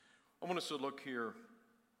I want us to look here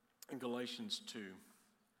in Galatians 2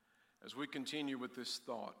 as we continue with this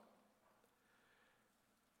thought,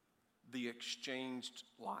 the exchanged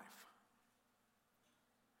life.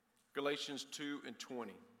 Galatians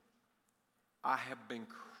 2:20. I have been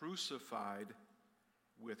crucified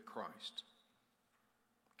with Christ.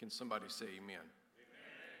 Can somebody say amen? Amen.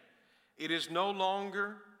 It is no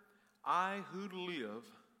longer I who live,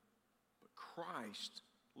 but Christ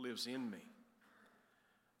lives in me.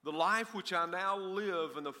 The life which I now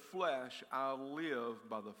live in the flesh, I live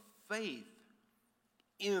by the faith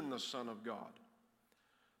in the Son of God,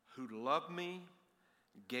 who loved me,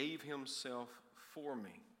 gave himself for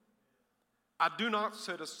me. I do not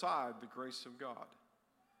set aside the grace of God,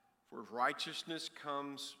 for if righteousness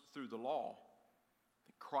comes through the law,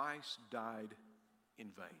 then Christ died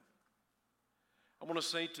in vain. I want to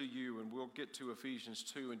say to you, and we'll get to Ephesians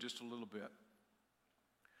 2 in just a little bit,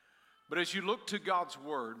 but as you look to God's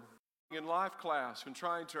Word in life class and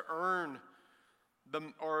trying to earn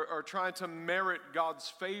them or trying to merit God's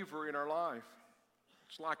favor in our life,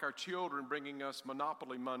 it's like our children bringing us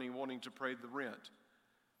Monopoly money wanting to pay the rent.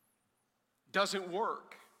 Doesn't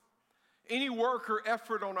work. Any work or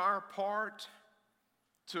effort on our part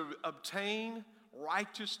to obtain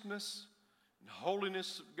righteousness and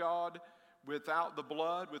holiness of God without the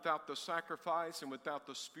blood, without the sacrifice, and without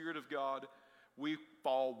the Spirit of God, we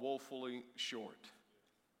fall woefully short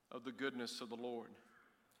of the goodness of the Lord.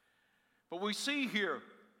 But we see here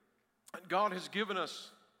that God has given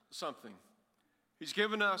us something. He's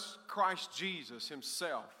given us Christ Jesus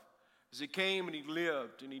himself as he came and he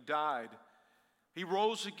lived and he died. He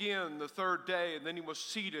rose again the third day, and then he was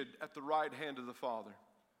seated at the right hand of the Father.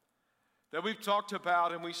 That we've talked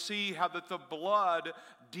about, and we see how that the blood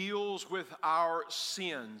deals with our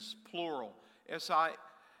sins, plural,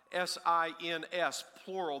 S-I-N-S,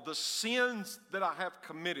 plural. The sins that I have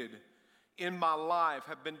committed in my life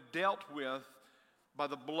have been dealt with by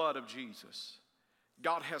the blood of Jesus.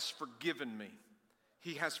 God has forgiven me.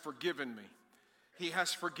 He has forgiven me. He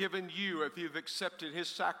has forgiven you if you've accepted his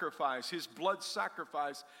sacrifice, his blood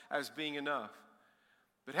sacrifice as being enough.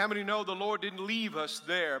 But how many know the Lord didn't leave us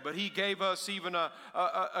there, but he gave us even a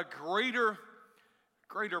greater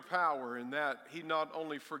power in that he not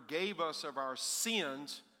only forgave us of our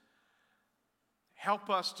sins, help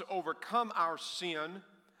us to overcome our sin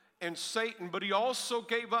and Satan, but he also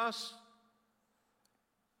gave us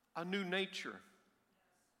a new nature.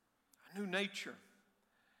 A new nature.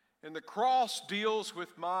 And the cross deals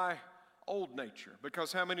with my old nature.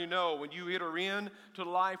 Because how many know when you enter into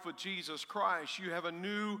life with Jesus Christ, you have a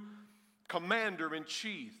new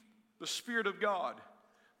commander-in-chief, the Spirit of God.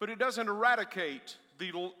 But it doesn't eradicate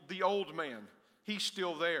the old man. He's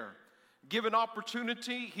still there. Given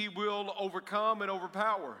opportunity, he will overcome and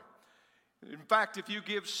overpower. In fact, if you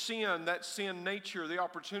give sin, that sin nature, the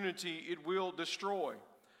opportunity, it will destroy.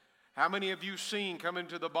 How many of you seen come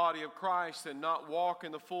into the body of Christ and not walk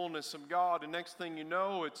in the fullness of God? And next thing you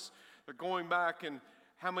know, they're going back, and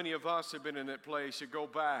how many of us have been in that place? You go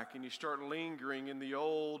back and you start lingering in the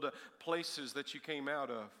old places that you came out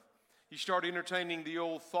of. You start entertaining the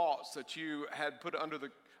old thoughts that you had put under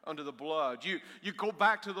the blood. You go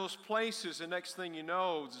back to those places, and next thing you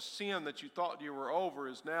know, the sin that you thought you were over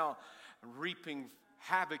is now reaping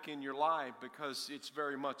havoc in your life because it's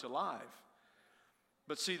very much alive.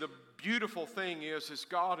 But see, the beautiful thing is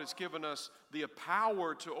God has given us the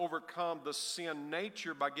power to overcome the sin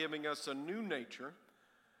nature by giving us a new nature.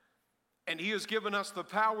 And he has given us the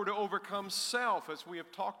power to overcome self, as we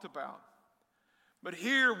have talked about. But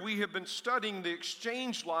here we have been studying the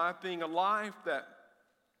exchange life, being a life that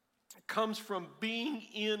comes from being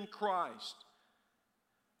in Christ.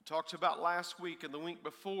 We talked about last week and the week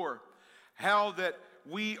before how that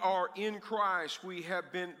we are in Christ. We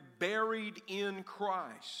have been buried in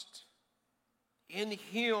Christ. In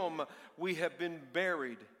him we have been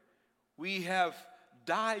buried. We have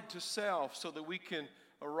died to self so that we can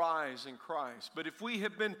arise in Christ. But if we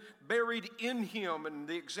have been buried in him, and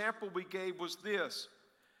the example we gave was this,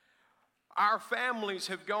 our families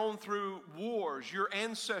have gone through wars. Your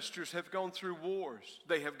ancestors have gone through wars.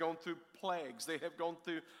 They have gone through plagues. They have gone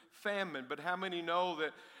through famine. But how many know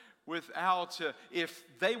that if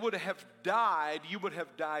they would have died, you would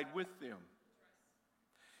have died with them?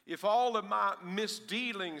 If all of my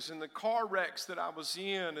misdealings and the car wrecks that I was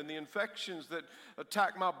in and the infections that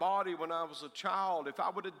attacked my body when I was a child, if I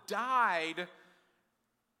would have died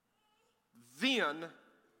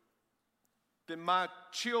then my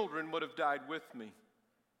children would have died with me,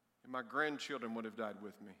 and my grandchildren would have died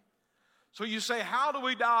with me. So you say, how do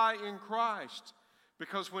we die in Christ?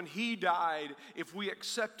 Because when he died, if we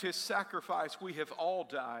accept his sacrifice, we have all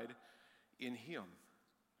died in him.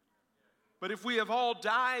 But if we have all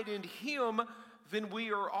died in him, then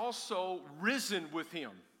we are also risen with him.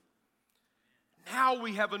 Now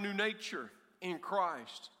we have a new nature in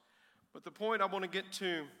Christ. But the point I want to get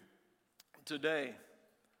to today,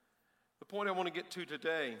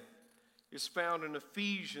 is found in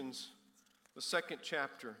Ephesians, the 2nd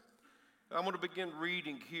chapter. I'm going to begin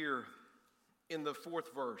reading here in the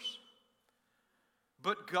 4th verse.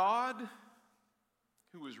 But God,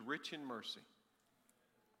 who is rich in mercy.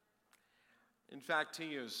 In fact,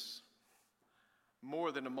 he is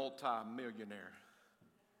more than a multi-millionaire,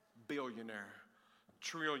 billionaire,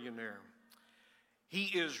 trillionaire. He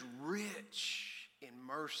is rich in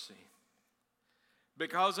mercy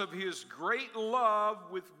because of his great love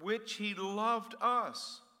with which he loved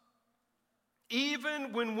us,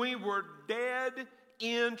 even when we were dead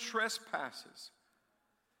in trespasses,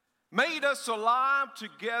 made us alive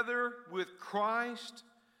together with Christ.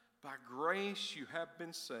 By grace you have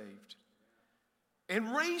been saved.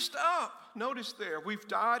 And raised up. Notice there, we've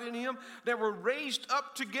died in him. That we're raised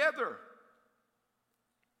up together.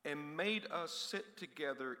 And made us sit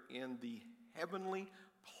together in the heavenly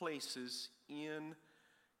places in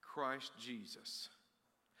Christ Jesus.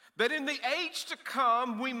 That in the age to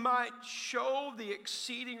come we might show the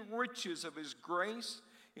exceeding riches of his grace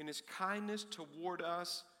and his kindness toward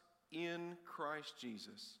us in Christ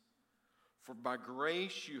Jesus. For by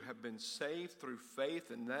grace you have been saved through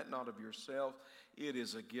faith, and that not of yourself. It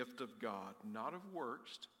is a gift of God, not of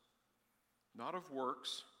works,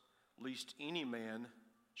 lest any man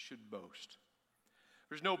should boast.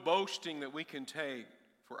 There's no boasting that we can take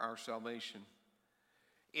for our salvation.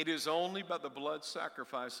 It is only by the blood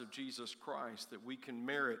sacrifice of Jesus Christ that we can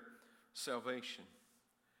merit salvation.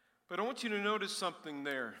 But I want you to notice something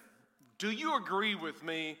there. Do you agree with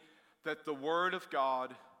me that the Word of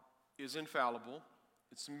God is infallible,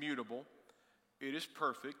 it's immutable, it is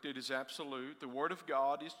perfect, it is absolute, the Word of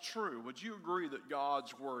God is true? Would you agree that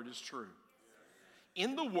God's Word is true?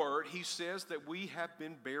 In the Word, he says that we have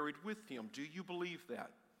been buried with him. Do you believe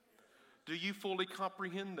that? Do you fully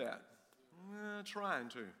comprehend that? Trying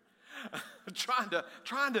to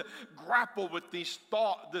grapple with this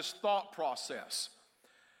thought process.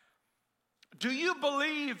 Do you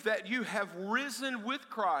believe that you have risen with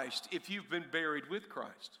Christ if you've been buried with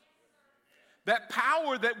Christ? That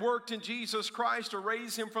power that worked in Jesus Christ to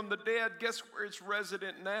raise him from the dead, guess where it's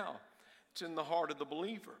resident now? It's in the heart of the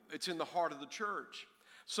believer. It's in the heart of the church.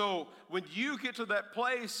 So when you get to that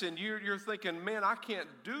place and you're thinking, man, I can't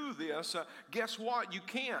do this, guess what? You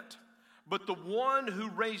can't. But the one who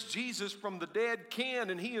raised Jesus from the dead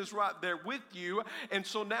can, and he is right there with you. And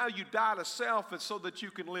so now you die to self and so that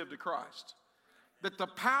you can live to Christ. That the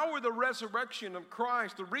power of the resurrection of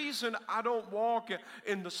Christ, the reason I don't walk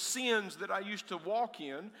in the sins that I used to walk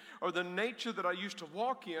in, or the nature that I used to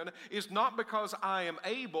walk in, is not because I am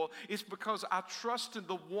able, it's because I trust in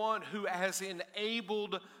the one who has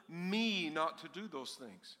enabled me not to do those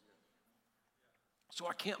things. So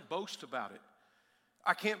I can't boast about it.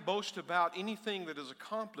 I can't boast about anything that is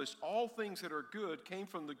accomplished. All things that are good came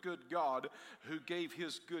from the good God who gave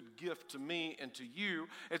his good gift to me and to you.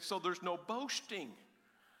 And so there's no boasting.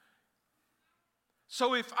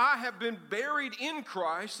 So if I have been buried in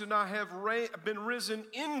Christ and I have been risen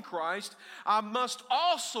in Christ, I must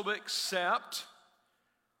also accept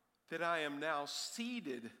that I am now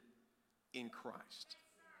seated in Christ.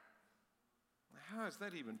 How is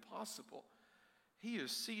that even possible? He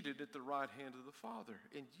is seated at the right hand of the Father.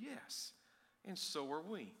 And yes, and so are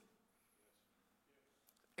we.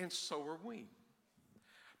 And so are we.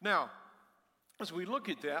 Now, as we look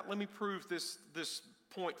at that, let me prove this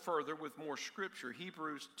point further with more scripture.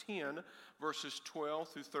 Hebrews 10, verses 12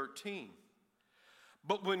 through 13.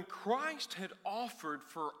 But when Christ had offered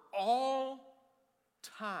for all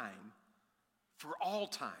time,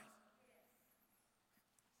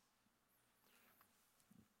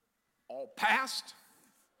 all past,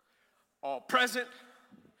 all present,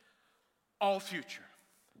 all future.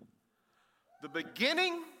 The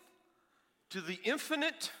beginning to the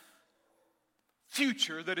infinite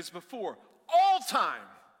future that is before all time.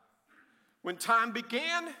 When time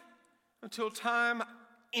began until time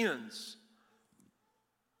ends.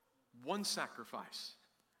 One sacrifice.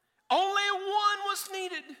 Only one was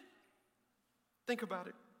needed. Think about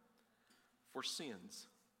it. For sins.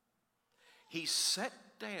 He sat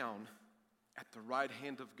down at the right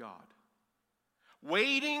hand of God,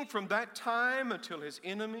 waiting from that time until his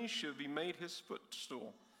enemies should be made his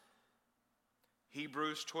footstool.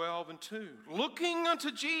 Hebrews 12 and 2. Looking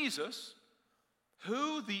unto Jesus,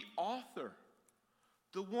 who the author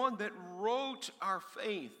the one that wrote our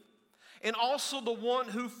faith, and also the one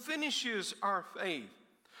who finishes our faith,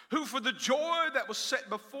 who for the joy that was set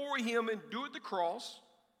before him endured the cross,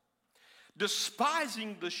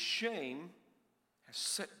 despising the shame, has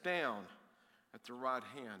sat down at the right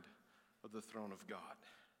hand of the throne of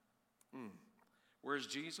God. Where's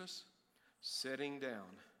Jesus? Sitting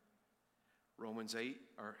down. Romans 8,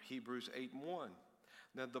 or Hebrews 8:1.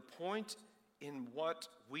 Now the point in what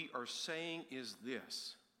we are saying is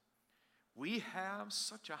this: we have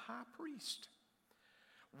such a high priest,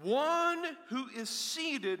 one who is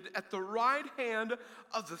seated at the right hand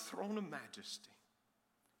of the throne of majesty.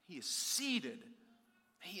 He is seated.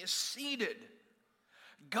 He is seated.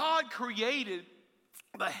 God created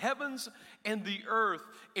the heavens and the earth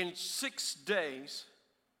in 6 days,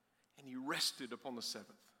 and he rested upon the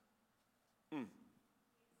seventh.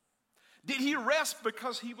 Did he rest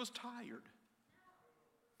because he was tired?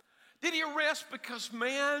 Did he rest because,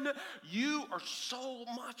 man, you are so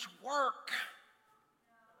much work?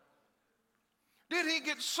 Did he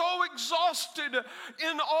get so exhausted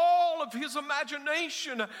in all of his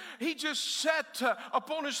imagination? He just sat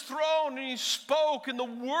upon his throne and he spoke, and the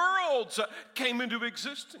worlds came into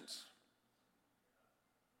existence.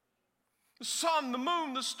 The sun, the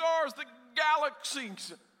moon, the stars, the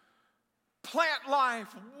galaxies, plant life,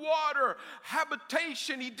 water,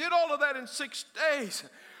 habitation. He did all of that in 6 days.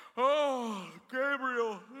 Oh,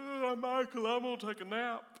 Gabriel, Michael, I'm going to take a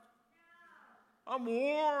nap. I'm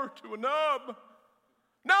wore to a nub.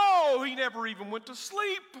 No, he never even went to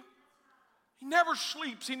sleep. He never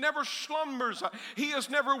sleeps. He never slumbers. He is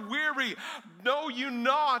never weary. Know you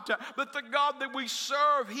not that the God that we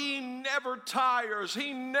serve, he never tires.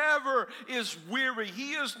 He never is weary.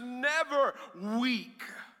 He is never weak.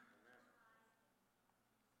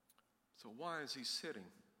 So why is he sitting?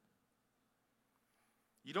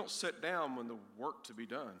 You don't sit down when the work to be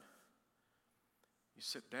done. You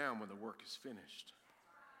sit down when the work is finished.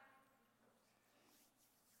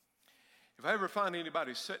 If I ever find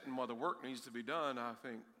anybody sitting while the work needs to be done, I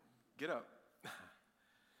think, get up. I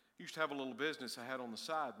used to have a little business I had on the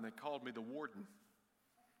side, and they called me the warden.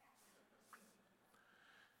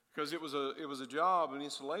 Because it was a job in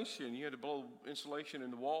insulation. You had to blow insulation in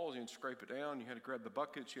the walls, you had to scrape it down, you had to grab the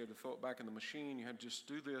buckets, you had to throw it back in the machine, you had to just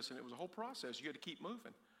do this, and it was a whole process. You had to keep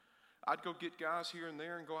moving. I'd go get guys here and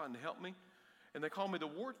there and go out and help me, and they called me the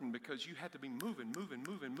warden because you had to be moving.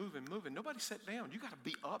 Nobody sat down. You got to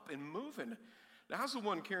be up and moving. Now, I was the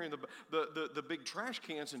one carrying the big trash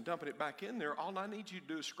cans and dumping it back in there. All I need you to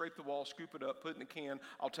do is scrape the wall, scoop it up, put it in a can.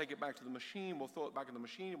 I'll take it back to the machine. We'll throw it back in the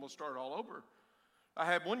machine, and we'll start all over. I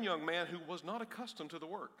had one young man who was not accustomed to the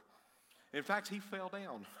work. In fact, he fell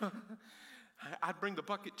down. I'd bring the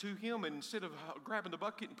bucket to him, and instead of grabbing the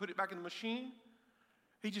bucket and put it back in the machine,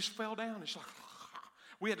 he just fell down. It's like,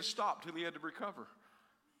 we had to stop till he had to recover.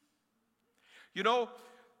 You know,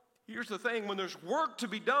 here's the thing. When there's work to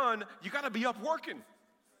be done, you got to be up working.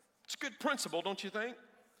 It's a good principle, don't you think?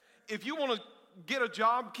 If you want to get a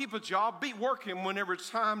job, keep a job, be working whenever it's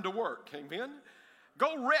time to work. Amen?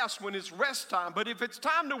 Go rest when it's rest time. But if it's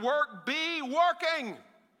time to work, be working.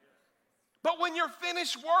 But when you're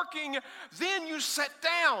finished working, then you sit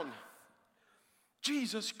down.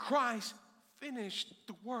 Jesus Christ finished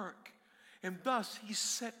the work. And thus he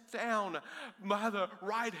sat down by the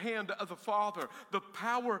right hand of the Father, the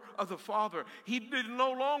power of the Father. He did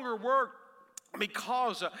no longer work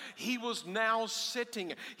because he was now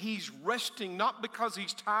sitting. He's resting, not because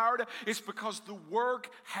he's tired. It's because the work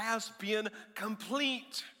has been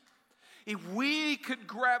complete. If we could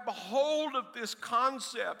grab hold of this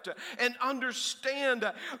concept and understand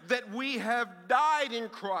that we have died in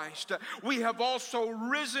Christ, we have also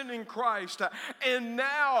risen in Christ, and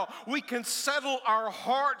now we can settle our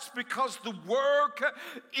hearts because the work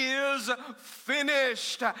is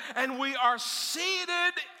finished and we are seated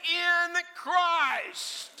in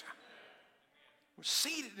Christ. We're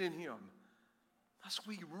seated in him. Thus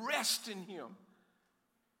we rest in him.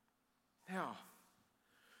 Now,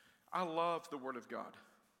 I love the Word of God.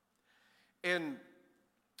 And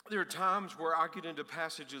there are times where I get into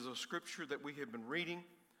passages of Scripture that we have been reading,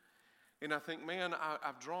 and I think, man,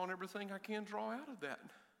 I've drawn everything I can draw out of that.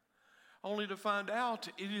 Only to find out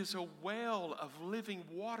it is a well of living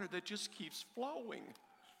water that just keeps flowing.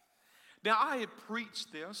 Now, I have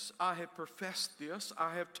preached this, I have professed this,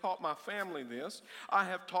 I have taught my family this, I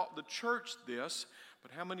have taught the church this,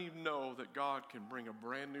 but how many know that God can bring a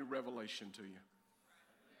brand new revelation to you?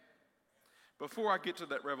 Before I get to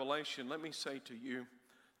that revelation, let me say to you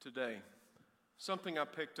today something I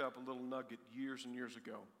picked up, a little nugget years and years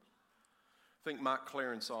ago. I think Mike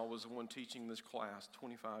Clarensaw was the one teaching this class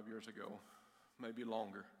 25 years ago. maybe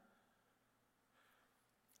longer.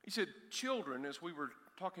 He said, children, as we were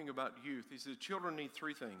talking about youth, he said, children need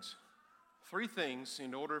three things. Three things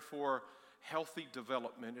in order for healthy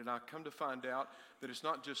development. And I come to find out that it's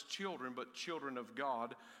not just children, but children of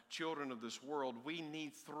God, children of this world. We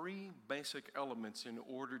need three basic elements in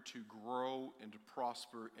order to grow and to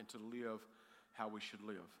prosper and to live how we should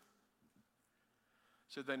live.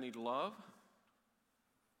 So they need love,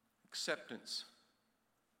 acceptance,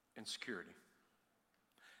 and security.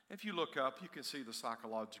 If you look up, you can see the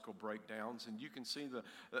psychological breakdowns, and you can see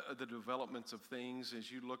the developments of things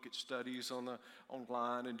as you look at studies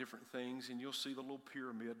online and different things, and you'll see the little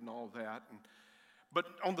pyramid and all that. But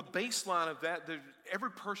on the baseline of that,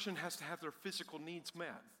 every person has to have their physical needs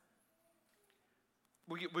met.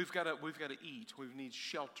 We've got to eat. We need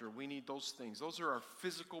shelter. We need those things. Those are our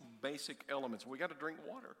physical basic elements. We got to drink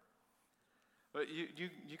water. But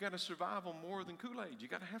you got to survive on more than Kool-Aid. You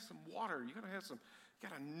got to have some water. You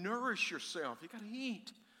got to nourish yourself. You got to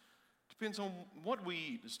eat. Depends on what we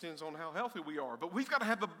eat. It depends on how healthy we are. But we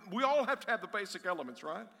all have to have the basic elements,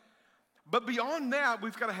 right? But beyond that,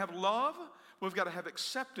 we've got to have love. We've got to have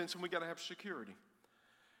acceptance, and we've got to have security.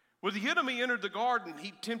 When the enemy entered the garden,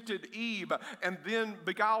 he tempted Eve and then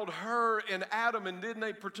beguiled her and Adam, and then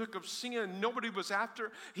they partook of sin. Nobody was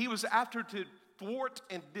after. He was after to thwart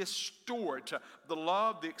and distort the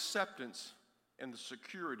love, the acceptance, and the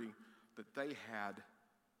security that they had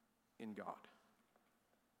in God.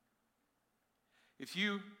 If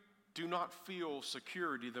you do not feel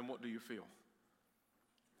security, then what do you feel?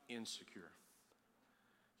 Insecure.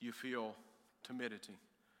 You feel timidity.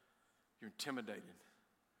 You're intimidated.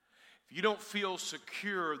 If you don't feel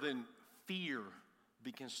secure, then fear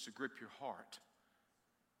begins to grip your heart.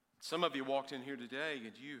 Some of you walked in here today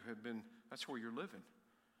and that's where you're living.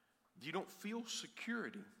 You don't feel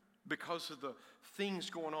security because of the things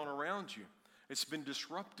going on around you. It's been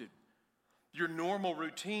disrupted. Your normal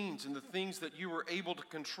routines and the things that you were able to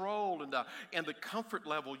control and the comfort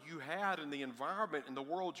level you had in the environment and the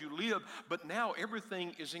world you live, but now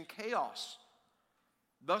everything is in chaos.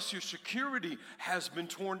 Thus, your security has been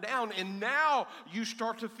torn down, and now you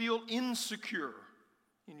start to feel insecure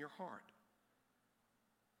in your heart.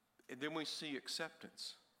 And then we see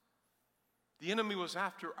acceptance. The enemy was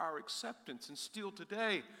after our acceptance, and still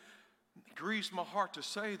today, it grieves my heart to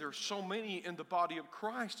say there's so many in the body of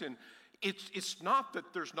Christ, and it's not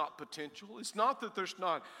that there's not potential. It's not that there's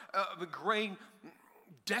not a great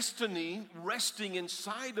destiny resting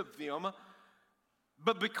inside of them,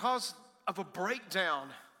 but because of a breakdown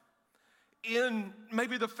in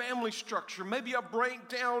maybe the family structure, maybe a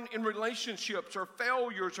breakdown in relationships or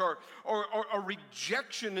failures or a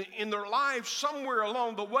rejection in their lives, somewhere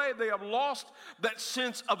along the way they have lost that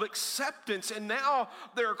sense of acceptance, and now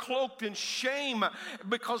they're cloaked in shame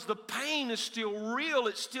because the pain is still real,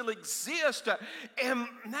 it still exists, and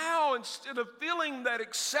now instead of feeling that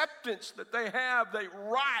acceptance that they have, they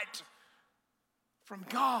write from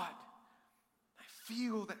God. They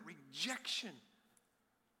feel that rejection.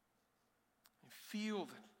 Feel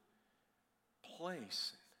that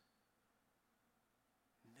place.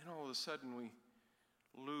 And then all of a sudden we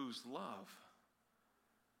lose love.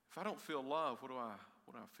 If I don't feel love, what do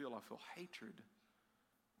I feel? I feel hatred,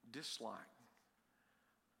 dislike.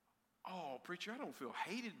 Oh, preacher, I don't feel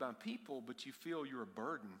hated by people, but you feel you're a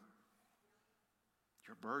burden.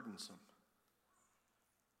 You're burdensome.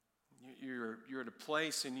 You're at a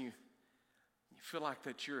place and you feel like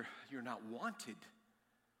that you're not wanted.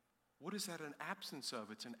 What is that an absence of?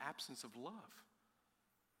 It's an absence of love.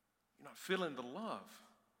 You're not feeling the love.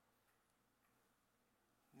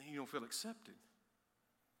 Then you don't feel accepted.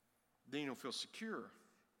 Then you don't feel secure.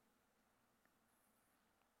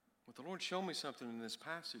 But the Lord showed me something in this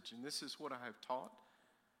passage, and this is what I have taught.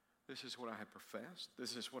 This is what I have professed.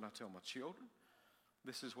 This is what I tell my children.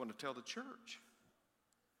 This is what I tell the church.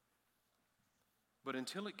 But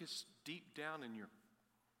until it gets deep down in your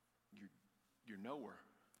knower,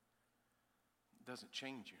 it doesn't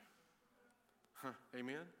change you.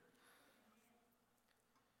 Amen?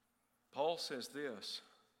 Paul says this,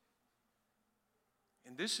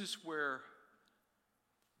 and this is where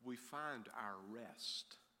we find our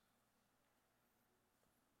rest.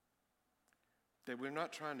 That we're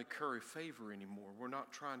not trying to curry favor anymore. We're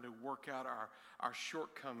not trying to work out our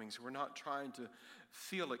shortcomings. We're not trying to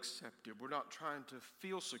feel accepted. We're not trying to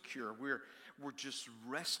feel secure. We're just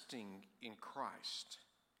resting in Christ.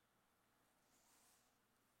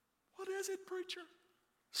 What is it, preacher?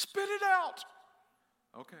 Spit it out.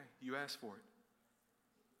 Okay, you asked for it.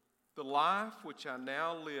 The life which I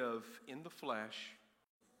now live in the flesh,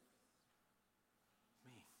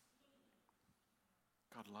 me.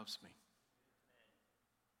 God loves me.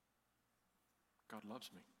 God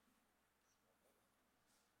loves me.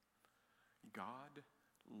 God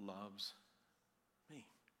loves me.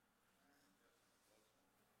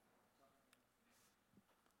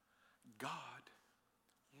 God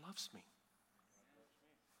loves me.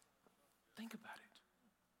 Think about it.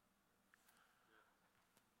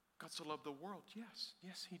 God so loved the world. Yes,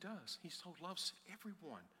 he does. He so loves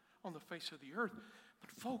everyone on the face of the earth.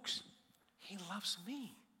 But folks, he loves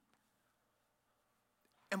me.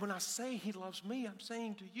 And when I say he loves me, I'm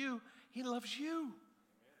saying to you, he loves you.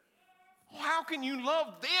 How can you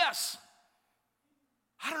love this?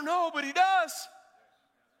 I don't know, but he does.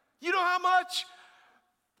 You know how much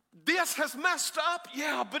this has messed up?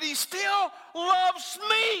 Yeah, but he still loves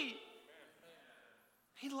me.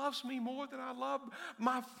 He loves me more than I love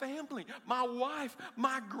my family, my wife,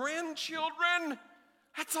 my grandchildren.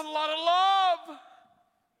 That's a lot of love.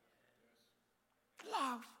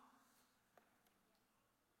 Love.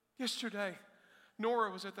 Yesterday,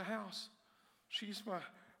 Nora was at the house. She's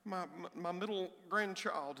my middle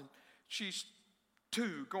grandchild. And she's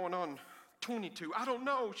 2, going on 22. I don't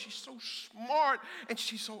know. She's so smart and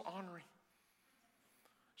she's so honoring.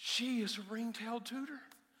 She is a ring-tailed tutor.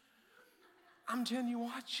 I'm telling you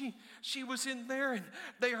what, she was in there and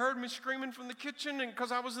they heard me screaming from the kitchen, and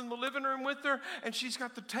because I was in the living room with her, and she's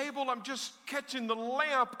got the table. I'm just catching the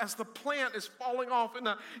lamp as the plant is falling off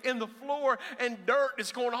in the floor, and dirt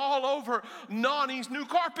is going all over Nani's new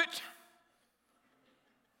carpet.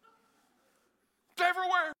 It's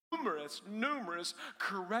everywhere. Numerous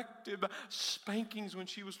corrective spankings when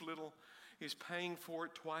she was little. Is paying for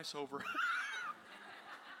it twice over.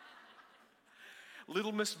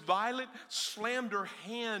 Little Miss Violet slammed her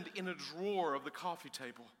hand in a drawer of the coffee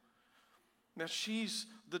table. Now, she's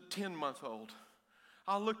the 10-month-old.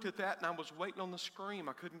 I looked at that and I was waiting on the scream.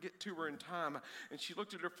 I couldn't get to her in time. And she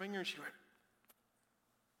looked at her finger and she went,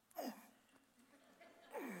 oh.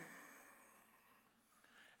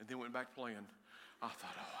 And then went back playing. I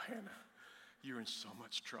thought, oh, Hannah, you're in so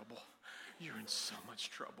much trouble. You're in so much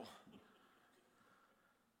trouble.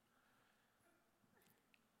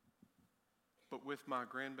 But with my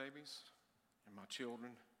grandbabies and my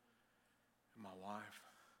children and my wife,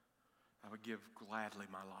 I would give gladly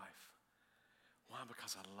my life. Why?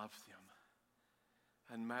 Because I love them.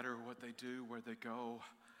 And no matter what they do, where they go,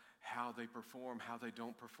 how they perform, how they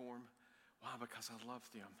don't perform. Why? Because I love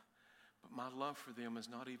them. But my love for them is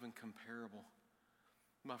not even comparable.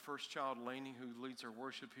 My first child, Lainey, who leads our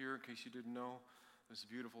worship here, in case you didn't know, this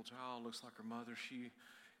beautiful child, looks like her mother. She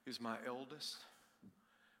is my eldest.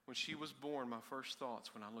 When she was born, my first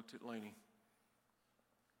thoughts when I looked at Lainey,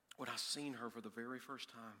 when I seen her for the very first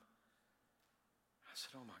time, I said,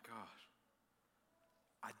 oh my gosh,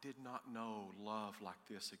 I did not know love like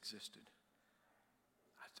this existed.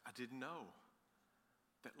 I didn't know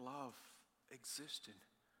that love existed,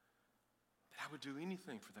 that I would do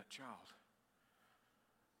anything for that child.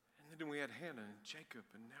 And then we had Hannah and Jacob,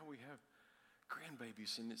 and now we have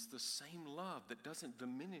grandbabies, and it's the same love that doesn't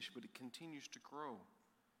diminish, but it continues to grow.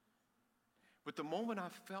 But the moment I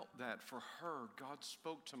felt that for her, God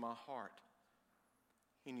spoke to my heart.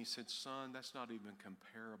 And he said, son, that's not even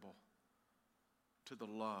comparable to the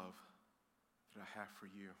love that I have for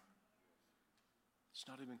you. It's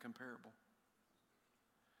not even comparable.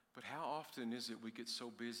 But how often is it we get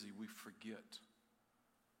so busy we forget?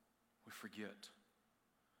 We forget.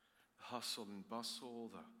 The hustle and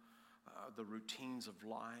bustle, the routines of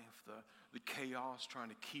life, the chaos, trying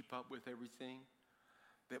to keep up with everything.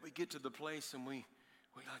 That we get to the place and we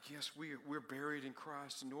like, yes, we're buried in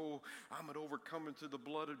Christ, and oh, I'm an overcomer through the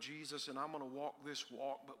blood of Jesus, and I'm going to walk this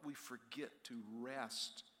walk, but we forget to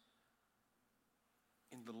rest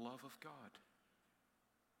in the love of God.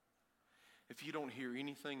 If you don't hear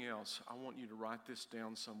anything else, I want you to write this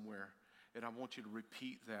down somewhere, and I want you to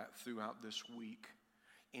repeat that throughout this week.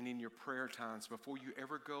 And in your prayer times, before you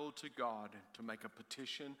ever go to God to make a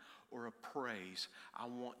petition or a praise, I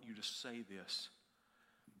want you to say this.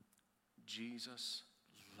 Jesus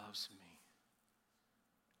loves me.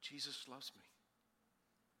 Jesus loves me.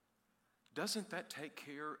 Doesn't that take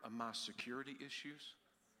care of my security issues?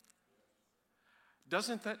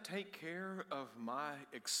 Doesn't that take care of my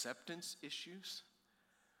acceptance issues?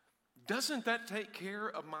 Doesn't that take care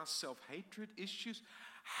of my self-hatred issues?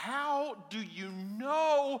 How do you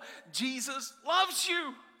know Jesus loves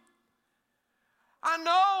you? I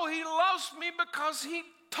know he loves me because he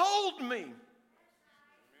told me.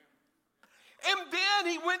 And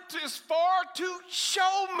then he went as far to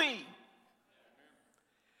show me.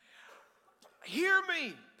 Hear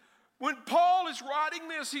me. When Paul is writing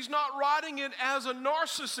this, he's not writing it as a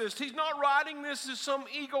narcissist. He's not writing this as some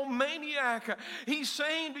egomaniac. He's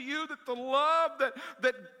saying to you that the love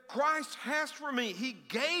that Christ has for me, he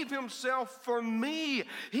gave himself for me.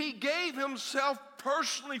 He gave himself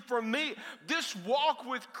personally for me. This walk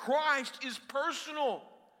with Christ is personal.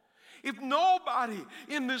 If nobody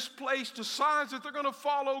in this place decides that they're going to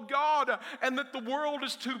follow God and that the world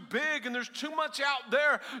is too big and there's too much out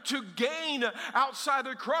there to gain outside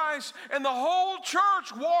of Christ, and the whole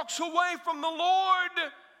church walks away from the Lord,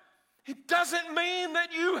 it doesn't mean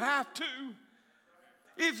that you have to.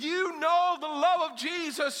 If you know the love of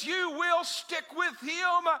Jesus, you will stick with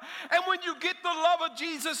him. And when you get the love of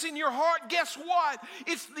Jesus in your heart, guess what?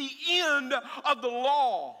 It's the end of the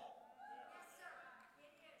law.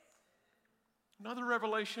 Another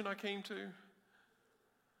revelation I came to.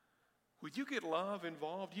 When you get love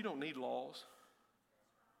involved, you don't need laws.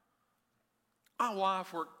 My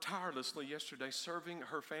wife worked tirelessly yesterday serving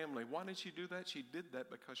her family. Why did she do that? She did that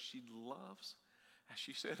because she loves, as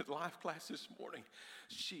she said at life class this morning,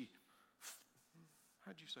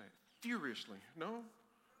 how'd you say it? Furiously, no?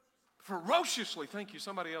 Ferociously, thank you.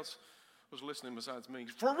 Somebody else was listening besides me.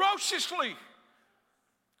 Ferociously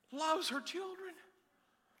loves her children.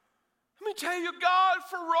 Let me tell you, God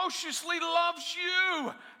ferociously loves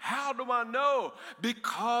you. How do I know?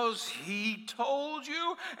 Because he told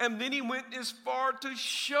you, and then he went as far to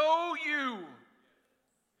show you.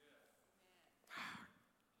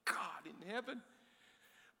 God in heaven.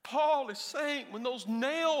 Paul is saying when those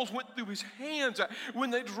nails went through his hands, when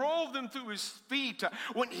they drove them through his feet,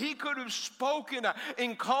 when he could have spoken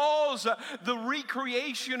and caused the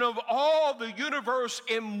recreation of all the universe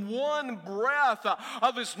in one breath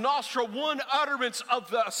of his nostril, one utterance of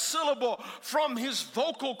the syllable from his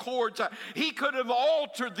vocal cords, he could have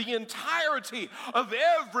altered the entirety of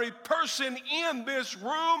every person in this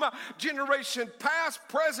room, generation past,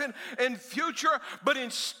 present, and future. But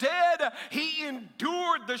instead, he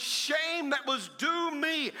endured the shame that was due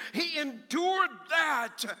me. He endured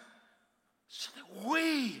that so that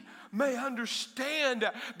we may understand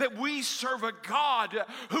that we serve a God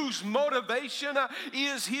whose motivation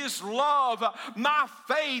is his love. My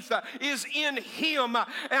faith is in him,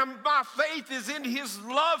 and my faith is in his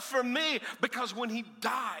love for me, because when he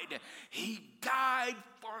died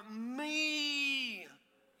for me.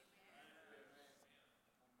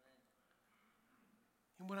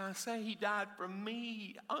 And when I say he died for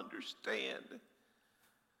me, understand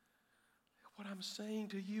what I'm saying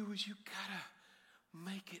to you is you gotta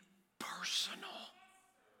make it personal.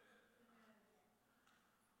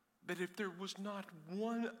 That if there was not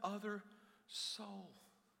one other soul,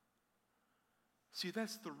 see,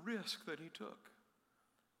 that's the risk that he took.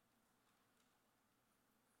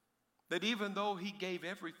 That even though he gave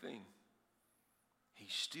everything, he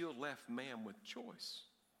still left man with choice.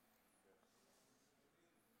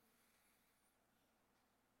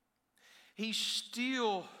 He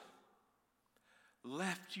still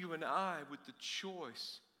left you and I with the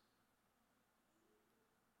choice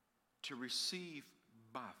to receive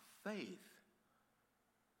by faith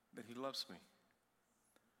that he loves me.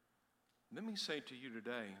 Let me say to you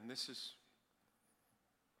today, and this is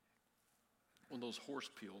one of those horse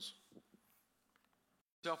pills,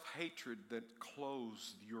 self-hatred that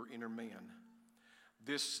clothes your inner man.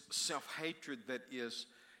 This self-hatred that is,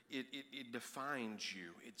 it defines you.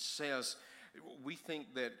 It says, we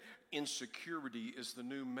think that insecurity is the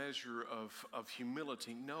new measure of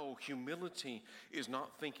humility. No, humility is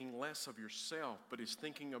not thinking less of yourself, but it's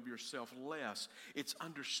thinking of yourself less. It's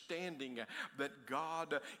understanding that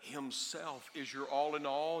God himself is your all in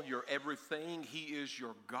all, your everything. He is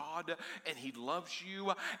your God, and he loves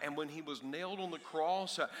you. And when he was nailed on the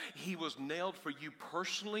cross, he was nailed for you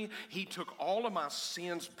personally. He took all of my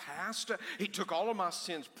sins past. He took all of my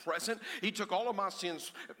sins present. He took all of my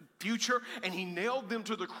sins future, and he nailed them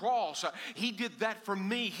to the cross. He did that for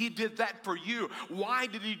me. He did that for you. Why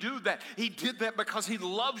did he do that? He did that because he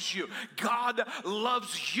loves you. God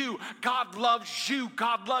loves you. God loves you.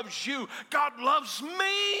 God loves you. God loves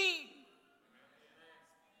me.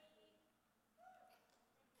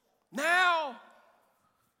 Now,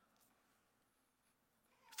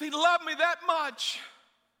 if he loved me that much,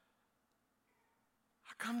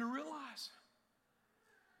 I come to realize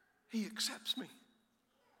he accepts me.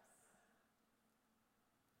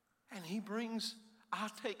 And I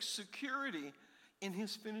take security in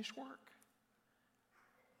his finished work.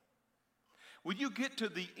 When you get to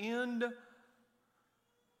the end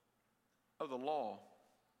of the law,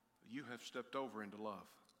 you have stepped over into love.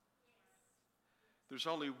 There's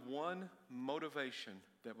only one motivation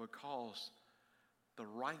that would cause the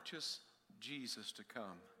righteous Jesus to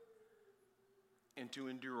come, and to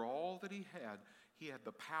endure all that he had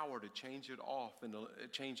the power to change it off and to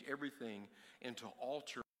change everything and to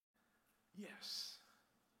alter. Yes,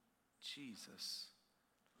 Jesus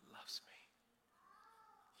loves me.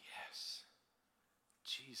 Yes,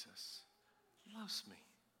 Jesus loves me.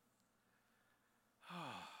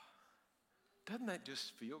 Oh, doesn't that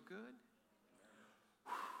just feel good?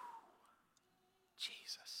 Whew.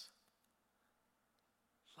 Jesus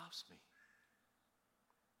loves me.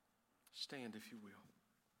 Stand if you will.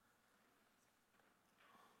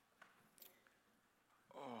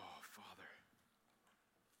 Oh, Father.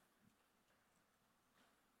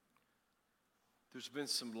 There's been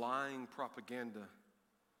some lying propaganda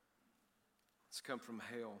that's come from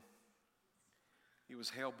hell. He was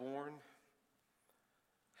hell-born,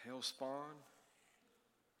 hell-spawned,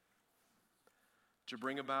 to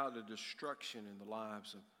bring about a destruction in the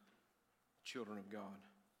lives of children of God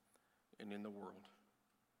and in the world.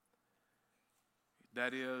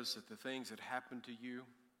 That is, that the things that happen to you,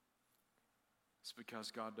 it's because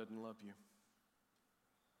God doesn't love you.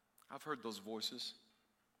 I've heard those voices.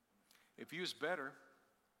 If you was better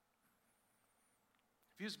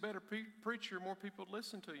preacher, more people would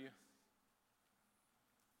listen to you.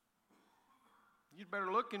 You'd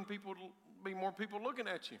better look and be more people looking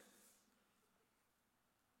at you.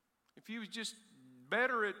 If you was just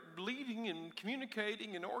better at leading and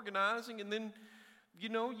communicating and organizing, and then, you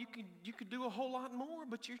could do a whole lot more,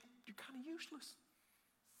 but you're kind of useless.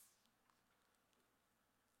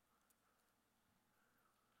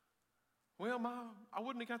 Well, I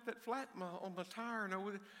wouldn't have got that flat on my tire, and I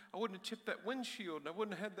wouldn't have chipped that windshield, and I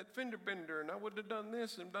wouldn't have had that fender bender, and I wouldn't have done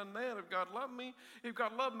this and done that if God loved me. If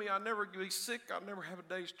God loved me, I'd never be sick. I'd never have a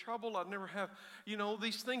day's trouble. I'd never have,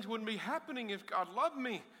 these things wouldn't be happening if God loved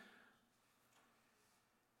me.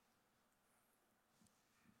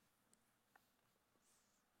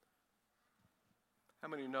 How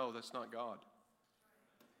many know that's not God?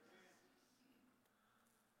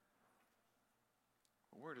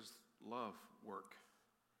 Where does love work?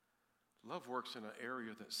 Love works in an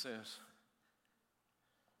area that says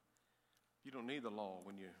you don't need the law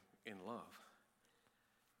when you're in love.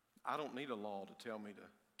 I don't need a law to tell me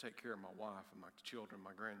to take care of my wife and my children,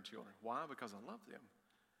 my grandchildren. Why? Because I love them.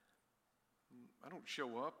 I don't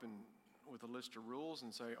show up with a list of rules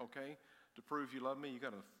and say, okay, to prove you love me, you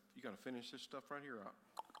got to finish this stuff right here up.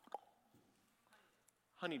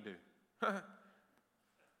 Honeydew.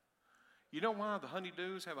 You know why the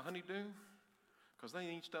honeydews have a honeydew? Because they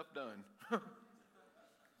ain't stuff done.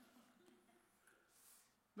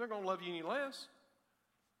 They're going to love you any less.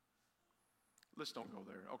 Let's don't go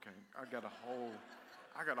there. Okay, I got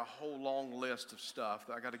a whole long list of stuff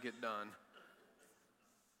that I got to get done.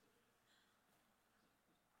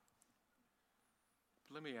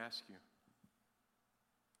 But let me ask you,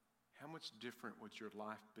 how much different would your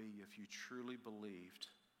life be if you truly believed,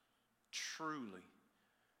 truly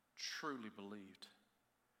believed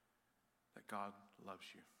that God loves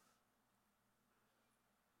you?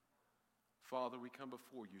 Father, we come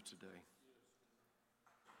before you today.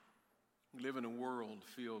 We live in a world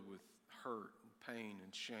filled with hurt and pain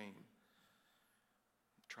and shame.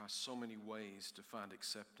 We try so many ways to find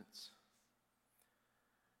acceptance.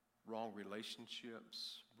 Wrong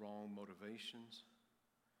relationships, wrong motivations.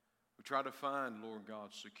 We try to find, Lord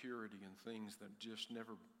God, security in things that just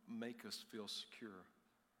never make us feel secure.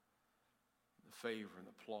 The favor and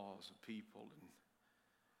applause of people. And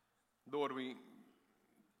Lord, we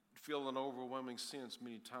feel an overwhelming sense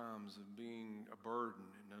many times of being a burden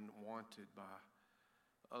and unwanted by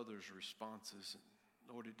others' responses. And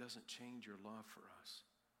Lord, it doesn't change your love for us.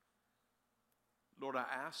 Lord, I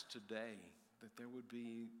ask today that there would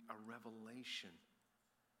be a revelation.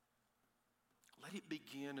 Let it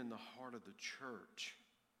begin in the heart of the church,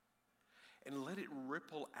 and let it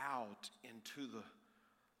ripple out into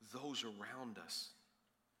those around us,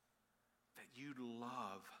 that you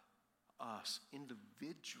love us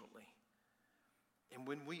individually. And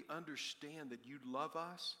when we understand that you love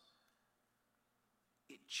us,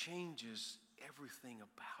 it changes everything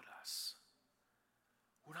about us.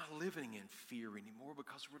 We're not living in fear anymore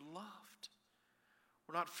because we're loved.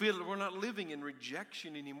 We're not living in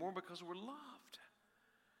rejection anymore because we're loved.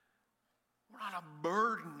 We're not a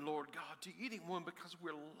burden, Lord God, to anyone because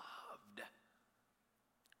we're loved.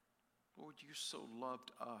 Lord, you so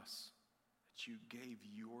loved us that you gave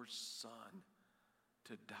your Son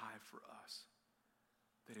to die for us,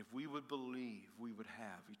 that if we would believe, we would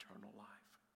have eternal life.